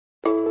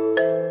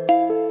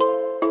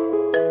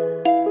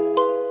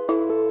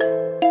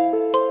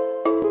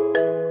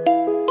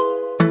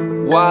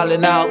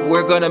Wildin' out,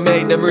 we're gonna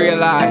make them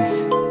realize.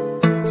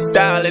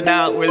 Styling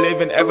out, we're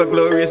living ever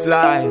glorious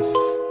lives.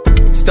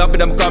 Stop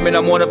it, I'm coming,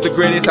 I'm one of the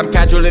greatest. I'm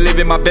casually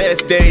living my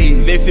best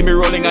days. They see me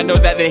rolling, I know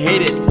that they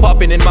hate it.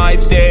 Popping in my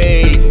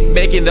state,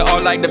 making the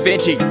art like Da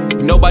Vinci.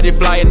 Nobody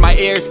fly in my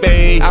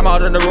airspace. I'm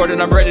out on the road and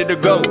I'm ready to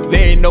go.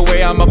 There ain't no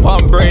way I'm a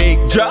pump brake.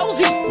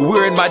 Drowsy,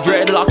 wearing my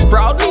dreadlocks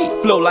proudly.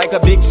 Flow like a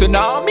big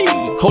tsunami.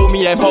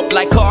 Homie, I'm up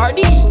like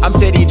Cardi. I'm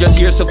steady, just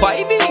here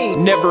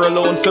surviving. Never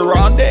alone,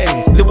 surrounded.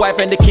 The wife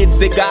and the kids,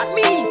 they got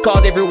me.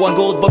 Called everyone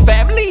goes but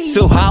family.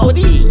 So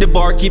howdy, the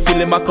bar keep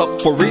filling my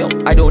cup for real.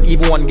 I don't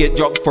even want to get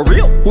drunk for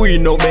real. Who you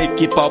know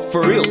make it pop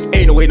for real?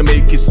 Ain't no way to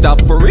make it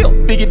stop for real.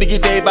 Biggie,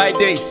 biggie day by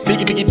day.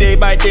 Biggie, biggie day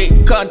by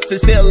day.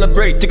 Constant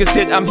celebrate. Take a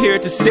sit, I'm here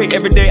to stay.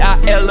 Every day I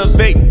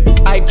elevate.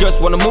 I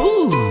just wanna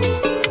move,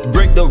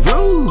 break the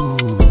rules.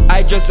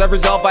 I just have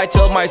resolve, I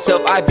tell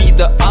myself I beat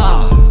the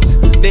odds.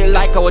 They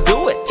like how I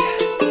do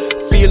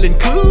it, feeling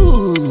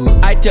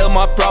cool. I tell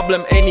my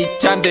problem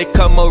anytime they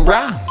come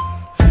around.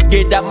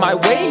 Get out my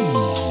way,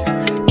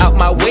 out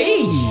my way.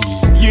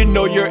 You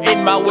know you're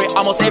in my way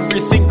almost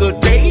every single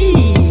day.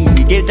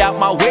 Get out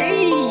my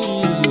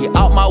way,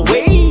 out my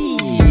way.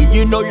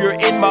 You know you're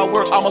in my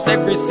world almost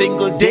every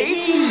single day.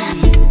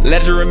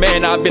 Legendary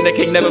man, I've been the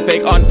king, never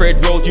fake. On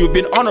Fred Rose, you've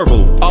been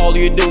honorable. All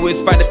you do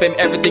is find the fame,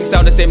 everything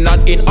sound the same,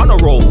 not in honor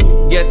roll.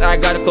 Yes, I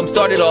gotta come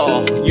start it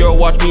all. You'll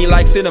watch me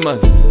like cinemas.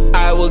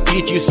 I will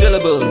teach you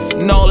syllables.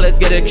 No, let's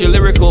get extra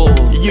lyrical.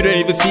 You don't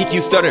even speak,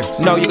 you stutter.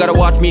 No, you gotta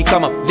watch me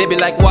come up. They be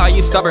like, why are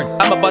you stubborn?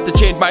 I'm about to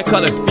change my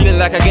color. Feeling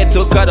like I get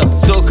so cut up,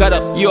 so cut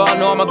up. You all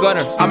know I'm a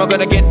gunner. I'm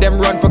gonna get them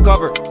run for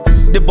cover.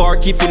 The bar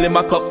keep filling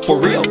my cup for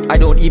real. I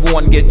don't even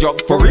want to get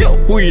drunk for real.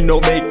 Who you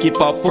know make it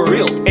pop for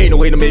real? Ain't no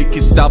way to make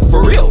it stop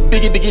for real.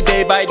 Biggie, biggie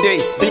day by day.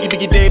 Biggie,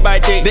 biggie day by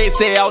day. They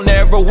say I'll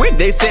never win.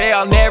 They say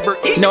I'll never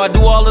eat. Now I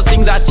do all the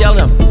things I tell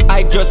them.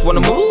 I just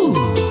wanna move,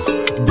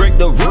 break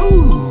the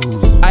rules.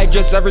 I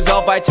just have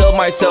resolve, I tell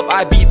myself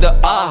I beat the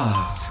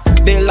odds.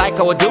 They like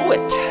how I do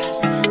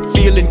it,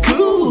 feeling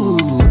cool.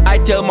 I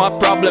tell my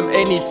problem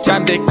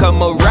anytime they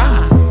come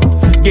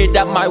around. Get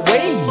out my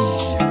way,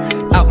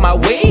 out my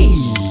way.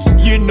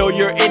 You know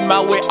you're in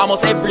my way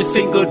almost every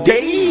single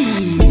day.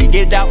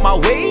 Get out my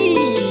way,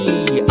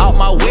 out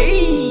my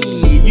way.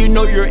 You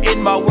know you're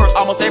in my world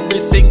almost every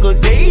single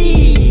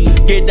day.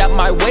 Get out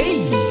my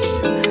way,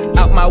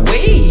 out my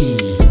way.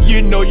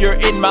 You know you're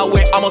in my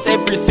way almost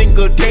every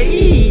single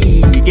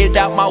day. Get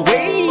out my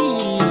way,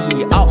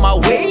 out my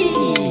way.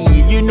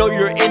 You know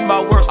you're in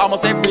my world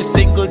almost every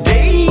single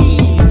day.